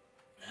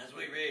 as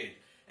we read.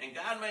 And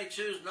God may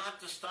choose not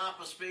to stop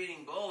a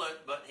speeding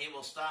bullet, but He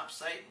will stop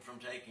Satan from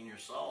taking your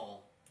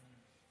soul.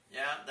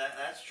 Yeah,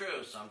 that's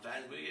true.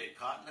 Sometimes we get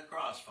caught in the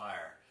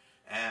crossfire.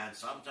 And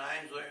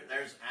sometimes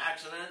there's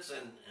accidents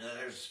and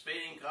there's a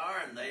speeding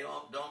car and they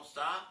don't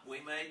stop. We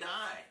may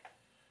die.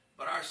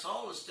 But our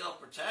soul is still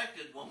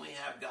protected when we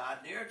have God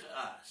near to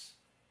us.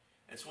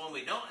 It's when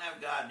we don't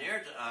have God near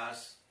to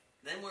us,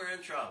 then we're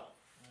in trouble.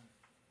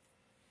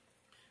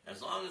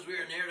 As long as we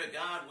are near to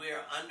God, we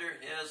are under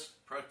His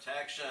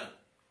protection.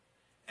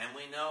 And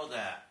we know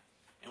that.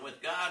 And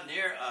with God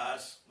near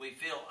us, we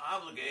feel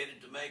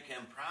obligated to make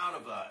Him proud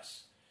of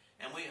us.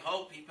 And we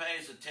hope He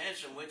pays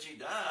attention, which He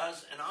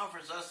does, and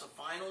offers us a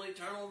final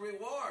eternal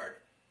reward.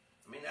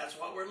 I mean, that's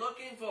what we're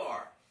looking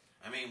for.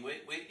 I mean,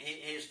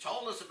 He's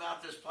told us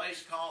about this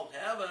place called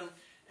heaven.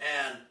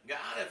 And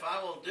God, if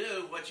I will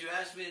do what you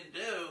asked me to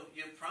do,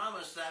 you've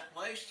promised that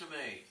place to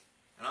me.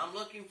 And I'm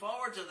looking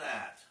forward to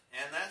that.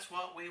 And that's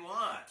what we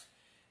want.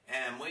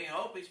 And we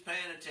hope He's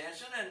paying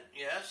attention. And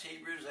yes,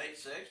 Hebrews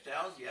 8:6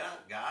 tells you,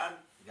 God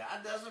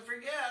doesn't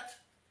forget.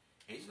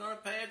 He's going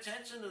to pay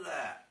attention to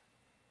that.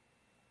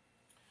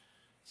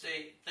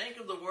 See, think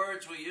of the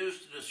words we use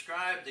to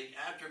describe the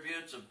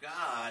attributes of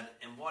God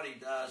and what He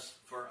does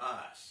for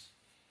us.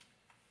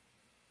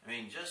 I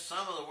mean, just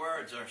some of the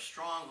words are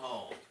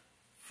stronghold,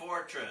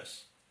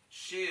 fortress,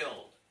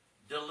 shield,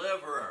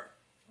 deliverer,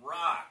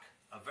 rock,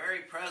 a very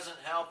present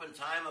help in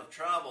time of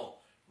trouble,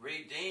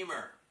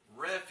 redeemer,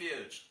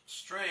 refuge,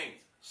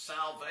 strength,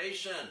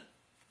 salvation,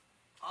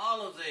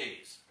 all of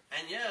these.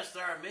 And yes,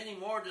 there are many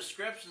more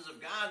descriptions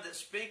of God that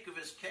speak of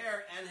His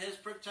care and His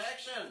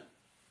protection.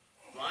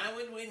 Why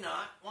would we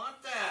not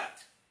want that?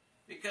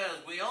 Because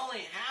we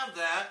only have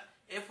that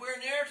if we're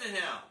near to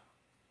Him.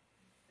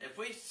 If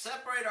we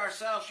separate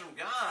ourselves from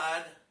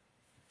God,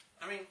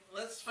 I mean,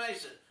 let's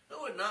face it,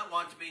 who would not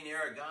want to be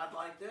near a God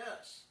like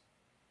this?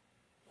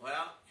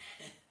 Well,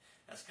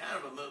 that's kind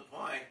of a moot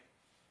point.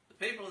 The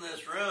people in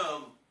this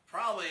room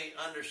probably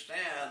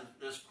understand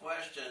this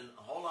question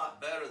a whole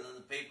lot better than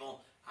the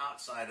people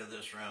outside of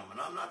this room. And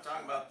I'm not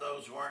talking about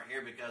those who aren't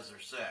here because they're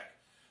sick.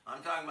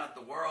 I'm talking about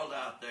the world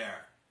out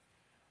there.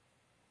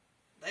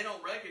 They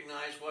don't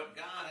recognize what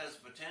God has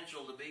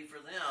potential to be for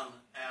them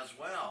as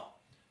well.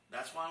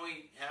 That's why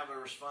we have a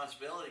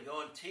responsibility to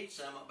go and teach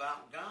them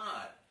about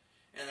God.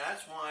 And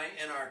that's why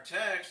in our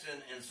text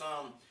in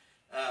Psalm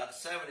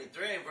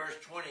 73 and verse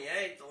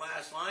 28, the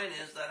last line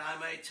is that I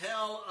may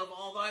tell of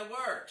all thy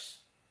works.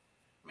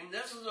 I mean,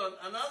 this is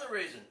another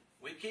reason.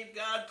 We keep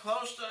God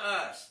close to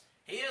us.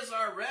 He is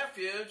our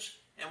refuge,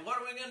 and what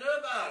are we going to do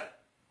about it?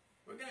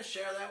 We're going to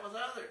share that with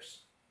others.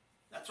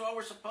 That's what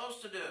we're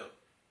supposed to do.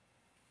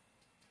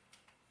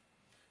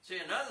 See,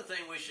 another thing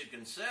we should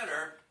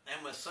consider,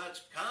 and with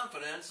such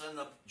confidence and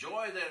the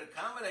joy that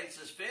accommodates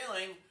this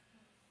feeling,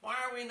 why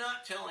are we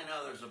not telling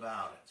others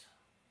about it?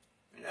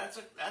 I mean,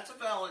 that's a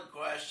valid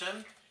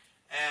question.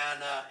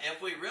 And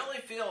if we really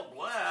feel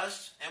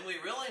blessed and we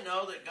really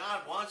know that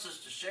God wants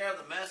us to share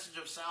the message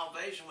of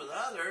salvation with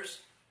others,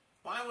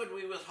 why would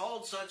we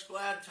withhold such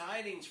glad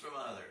tidings from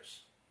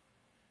others?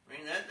 I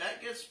mean,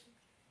 that gets,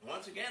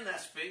 once again,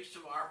 that speaks to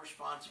our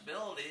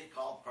responsibility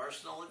called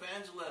personal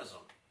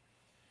evangelism.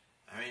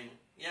 I mean,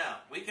 yeah,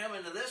 we come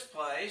into this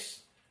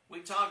place, we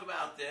talk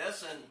about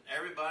this, and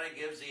everybody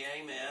gives the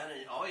amen,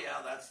 and oh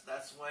yeah,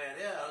 that's the way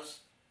it is.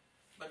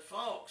 But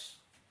folks,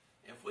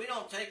 if we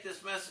don't take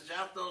this message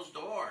out those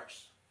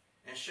doors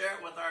and share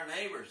it with our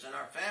neighbors and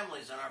our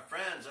families and our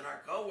friends and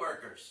our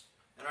co-workers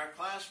and our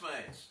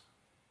classmates,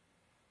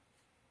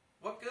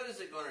 what good is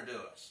it going to do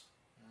us?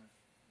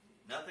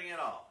 Nothing at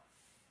all.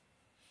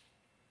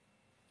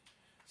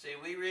 See,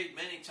 we read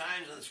many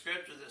times in the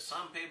Scripture that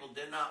some people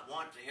did not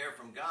want to hear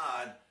from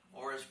God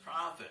or His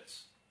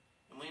prophets.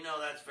 And we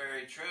know that's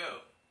very true.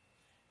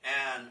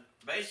 And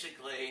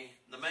basically,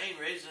 the main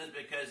reason is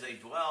because they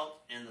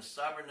dwelt in the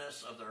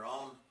stubbornness of their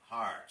own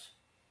heart.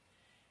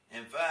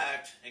 In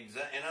fact, in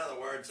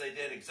other words, they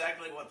did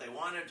exactly what they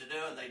wanted to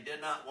do, and they did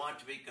not want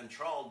to be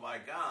controlled by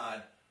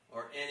God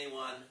or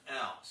anyone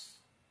else.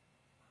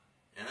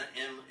 And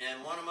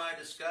in one of my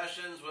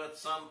discussions with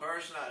some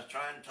person, I was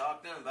trying to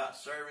talk to them about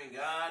serving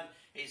God.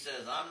 He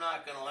says, I'm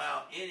not going to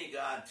allow any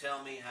God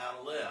tell me how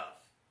to live.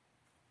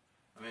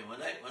 I mean, when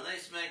they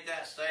make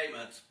that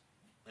statement,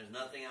 there's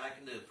nothing I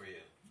can do for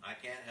you. I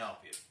can't help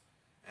you.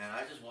 And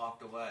I just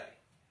walked away.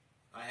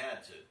 I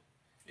had to.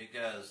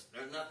 Because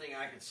there's nothing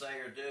I could say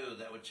or do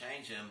that would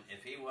change him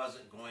if he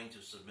wasn't going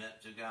to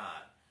submit to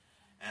God.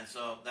 And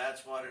so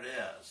that's what it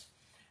is.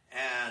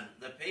 And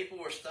the people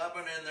were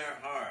stubborn in their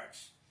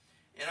hearts.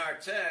 In our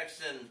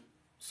text in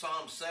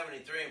Psalm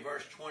 73 and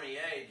verse 28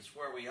 is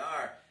where we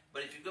are.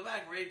 But if you go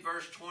back and read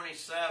verse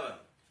 27,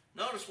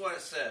 notice what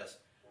it says.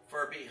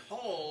 For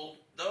behold,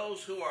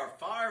 those who are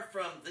far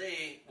from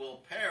thee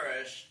will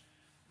perish.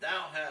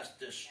 Thou hast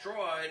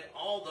destroyed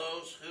all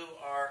those who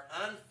are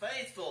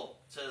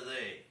unfaithful to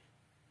thee.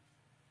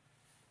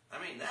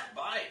 I mean, that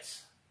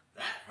bites.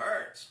 That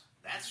hurts.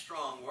 That's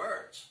strong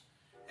words.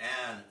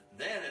 And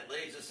then it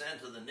leads us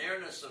into the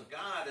nearness of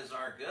God as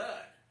our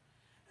good.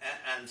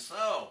 And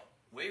so,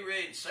 we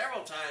read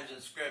several times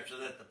in Scripture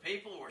that the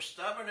people were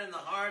stubborn in the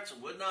hearts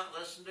and would not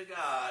listen to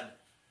God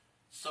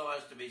so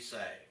as to be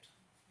saved.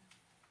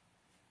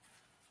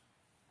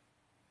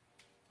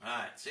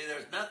 Alright, see,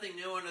 there's nothing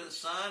new under the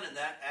sun, and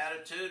that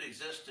attitude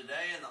exists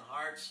today in the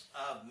hearts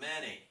of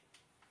many.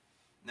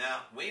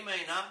 Now, we may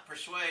not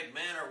persuade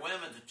men or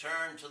women to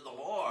turn to the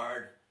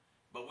Lord,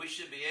 but we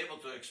should be able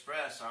to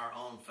express our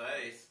own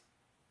faith.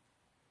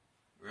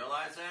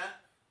 Realize that?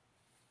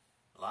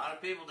 A lot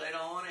of people, they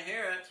don't want to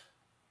hear it,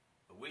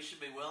 but we should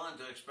be willing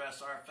to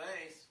express our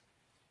faith.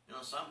 You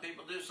know, some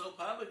people do so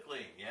publicly.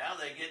 Yeah,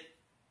 they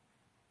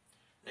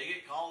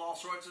get called all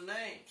sorts of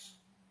names.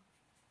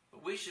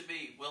 But we should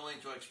be willing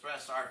to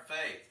express our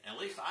faith. At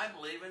least I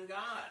believe in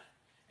God.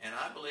 And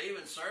I believe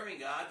in serving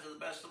God to the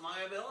best of my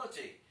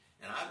ability.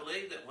 And I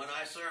believe that when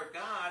I serve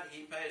God,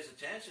 He pays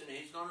attention and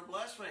He's going to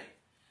bless me.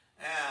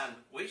 And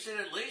we should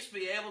at least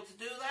be able to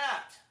do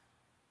that.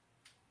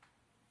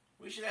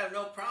 We should have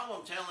no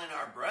problem telling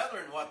our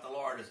brethren what the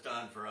Lord has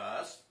done for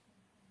us.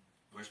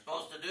 We're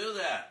supposed to do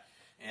that.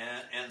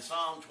 And in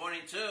Psalm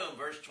 22,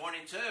 verse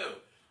 22,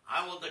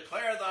 I will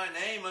declare thy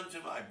name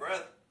unto my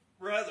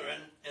brethren,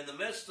 in the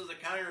midst of the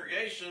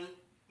congregation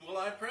will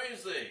I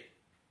praise thee.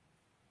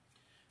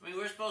 I mean,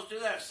 we're supposed to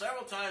do that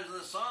several times in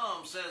the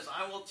Psalm. Says,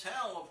 I will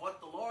tell of what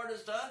the Lord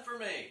has done for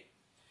me.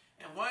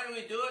 And why do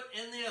we do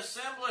it in the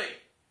assembly?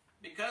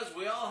 Because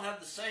we all have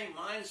the same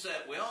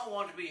mindset. We all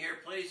want to be here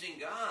pleasing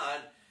God.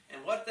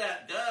 And what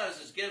that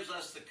does is gives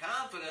us the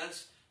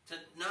confidence to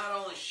not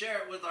only share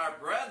it with our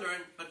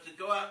brethren, but to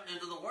go out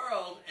into the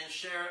world and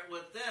share it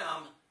with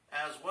them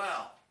as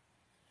well.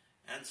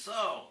 And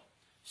so,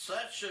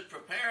 such should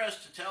prepare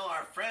us to tell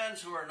our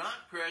friends who are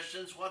not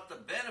Christians what the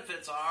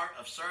benefits are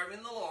of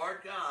serving the Lord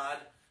God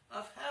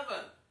of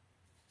heaven.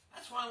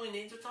 That's why we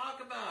need to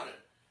talk about it.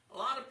 A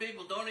lot of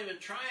people don't even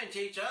try and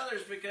teach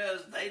others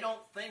because they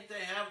don't think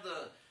they have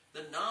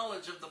the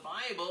knowledge of the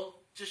Bible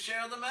to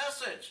share the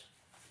message.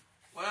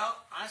 Well,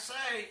 I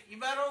say, you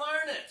better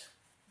learn it.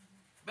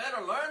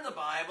 Better learn the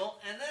Bible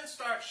and then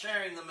start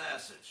sharing the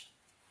message.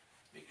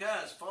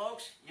 Because,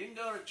 folks, you can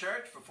go to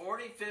church for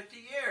 40, 50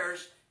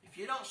 years. If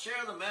you don't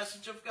share the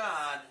message of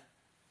God,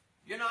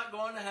 you're not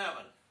going to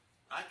heaven.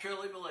 I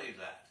truly believe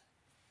that.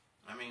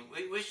 I mean,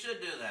 we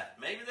should do that.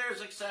 Maybe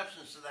there's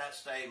exceptions to that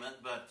statement,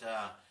 but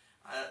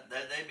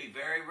they'd be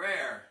very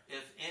rare,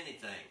 if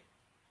anything.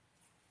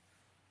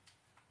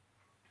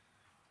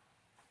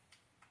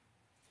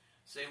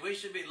 See, we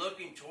should be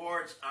looking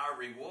towards our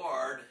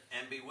reward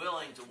and be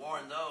willing to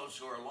warn those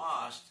who are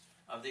lost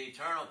of the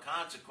eternal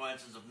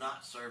consequences of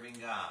not serving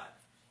God.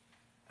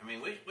 I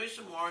mean, we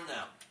should warn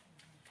them.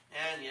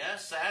 And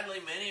yes, sadly,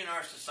 many in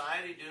our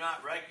society do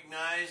not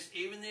recognize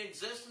even the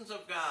existence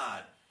of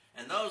God.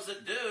 And those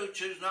that do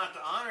choose not to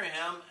honor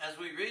Him, as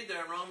we read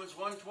there in Romans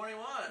 1:21.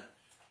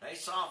 They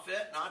saw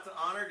fit not to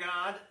honor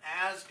God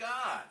as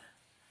God.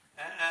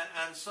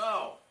 And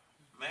so,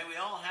 may we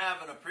all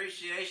have an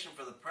appreciation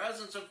for the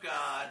presence of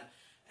God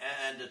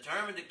and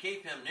determined to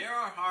keep Him near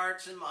our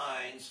hearts and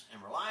minds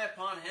and rely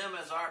upon Him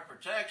as our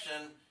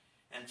protection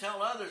and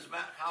tell others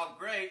about how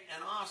great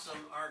and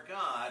awesome our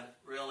God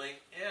really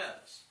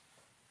is.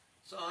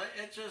 So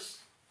it's just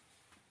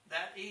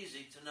that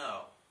easy to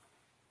know.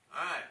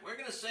 All right, we're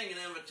going to sing an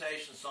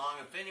invitation song.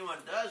 If anyone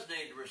does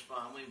need to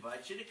respond, we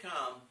invite you to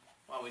come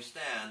while we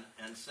stand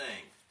and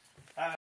sing.